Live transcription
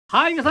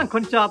はい、皆さん、こ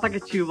んにちは。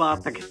竹チューバ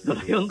ー竹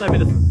虎4代目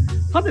です。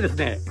さてです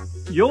ね、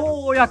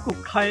ようやく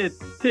帰っ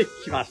て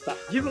きました。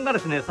自分がで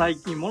すね、最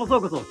近ものすご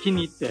く気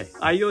に入って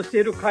愛用して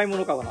いる買い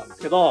物かごなんです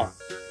けど、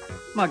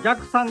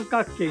逆三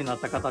角形にな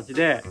った形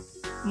で、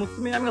もう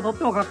爪編みがとっ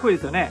てもかっこいい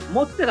ですよね。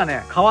持ち手が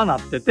ね、革な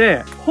って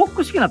て、ホッ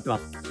ク式になってま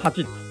す。パ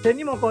チッと。手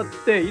にもこうやっ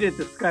て入れ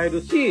て使え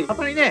るし、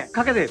肩にね、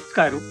かけて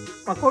使える。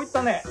こういっ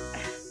たね、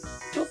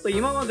ちょっと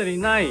今までに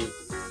ない、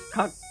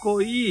かっ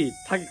こいい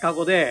竹か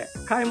ごで、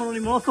買い物に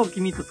ものすごく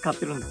気に入って使っ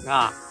てるんです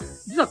が、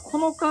実はこ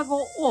のかご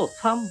を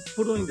サン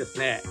プルにです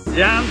ね、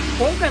じゃん！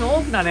今回の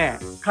大きなね、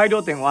改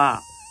良点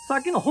は、さ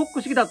っきのホッ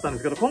ク式だったんで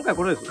すけど、今回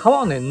これです。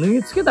革をね、縫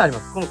い付けてありま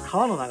す。この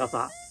革の長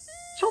さ。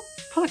ちょっ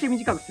とだけ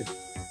短くしてる。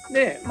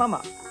で、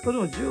それ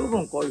も十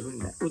分こういう風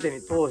にね、腕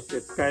に通し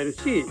て使える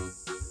し、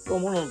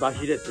物の出し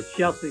入れってし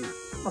やすい。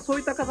そう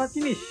いった形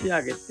に仕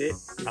上げてい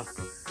ます。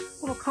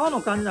この革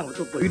の感じなんか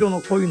ちょっと色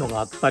の濃いのが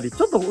あったり、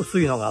ちょっと薄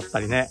いのがあっ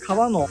たりね、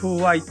革の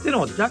風合いっていうの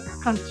も若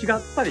干違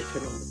ったりして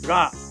るんです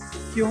が、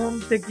基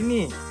本的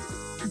に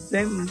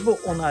全部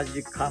同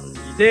じ感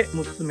じで、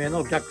娘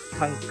の逆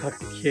三角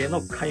形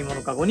の買い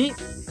物かごに、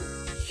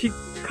し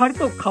っかり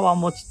と革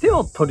持ち手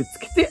を取り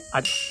付けてあ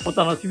り、お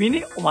楽しみ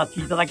にお待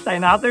ちいただきたい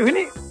なというふう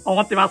に思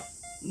っています。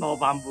ノー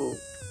バン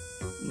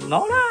ブー。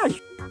ノラ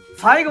ー。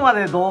最後ま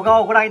で動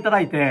画をご覧いた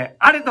だいて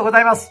ありがとうござ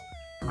います。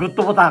グッ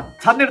ドボタン、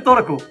チャンネル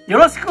登録よ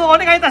ろしくお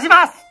願いいたし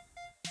ます。